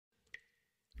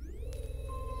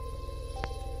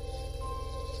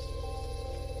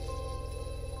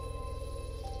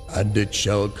And it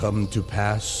shall come to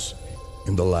pass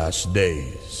in the last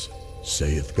days,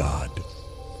 saith God,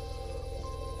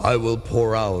 I will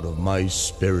pour out of my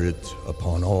Spirit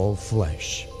upon all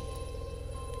flesh,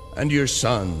 and your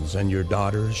sons and your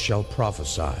daughters shall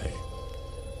prophesy,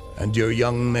 and your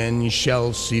young men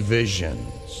shall see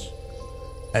visions,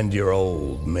 and your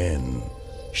old men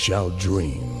shall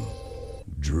dream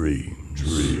dreams.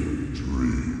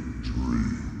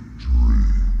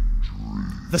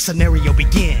 The scenario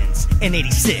begins in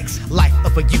 '86, life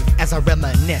of a youth as I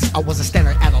reminisce. I was a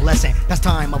standard adolescent, past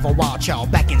time of a wild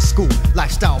child back in school.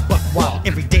 Lifestyle buck wild,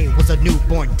 every day was a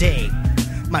newborn day.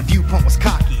 My viewpoint was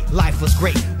cocky, life was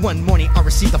great. One morning I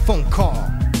received a phone call.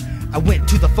 I went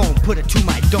to the phone, put it to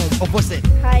my dome. Or was it?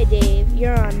 Hi Dave,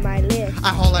 you're on my list.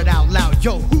 I hollered out loud,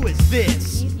 yo, who is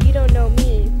this? You don't know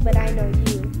me, but I know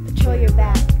you. Patrol your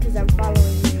back, cause I'm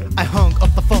following you. I hung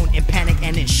up the phone in panic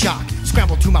and in shock.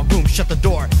 Scrambled to my room, shut the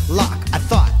door, lock. I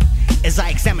thought, as I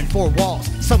examined four walls,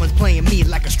 someone's playing me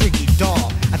like a streaky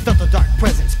doll. I felt a dark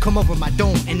presence come over my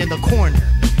dome, and in the corner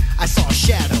I saw a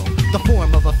shadow, the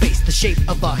form of a face, the shape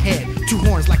of a head, two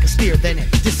horns like a steer, then it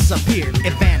disappeared,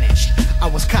 it vanished. I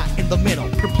was caught in the middle,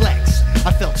 perplexed.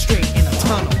 I felt straight in a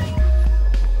tunnel.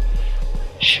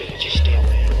 Should I just stay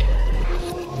awake?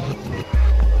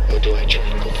 Or do I try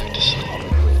and go back to sleep?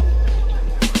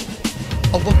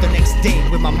 Awoke the next day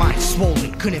with my mind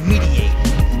swollen, couldn't mediate,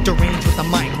 deranged with a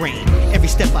migraine. Every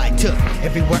step I took,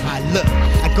 everywhere I looked,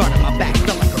 I guarded my back,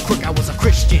 felt like a crook, I was a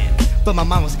Christian. But my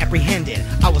mind was apprehended,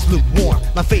 I was lukewarm,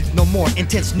 my faith no more,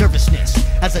 intense nervousness.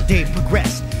 As the day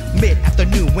progressed,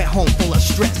 mid-afternoon went home full of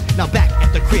stress. Now back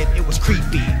at the crib it was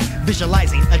creepy,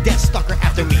 visualizing a death stalker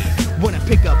after me. Wouldn't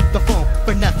pick up the phone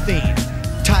for nothing.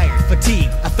 Tired,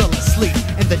 fatigued, I fell asleep.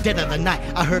 In the dead of the night,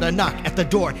 I heard a knock at the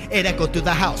door. It echoed through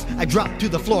the house. I dropped to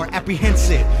the floor,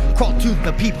 apprehensive. Crawled to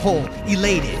the peephole,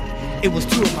 elated. It was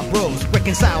two of my bros.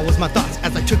 Reconcile was my thoughts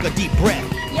as I took a deep breath.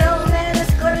 Yo man,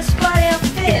 let's go to Spotty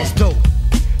on It was dope.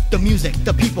 The music,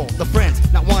 the people, the friends,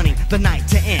 not wanting the night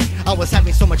to end. I was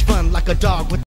having so much fun like a dog with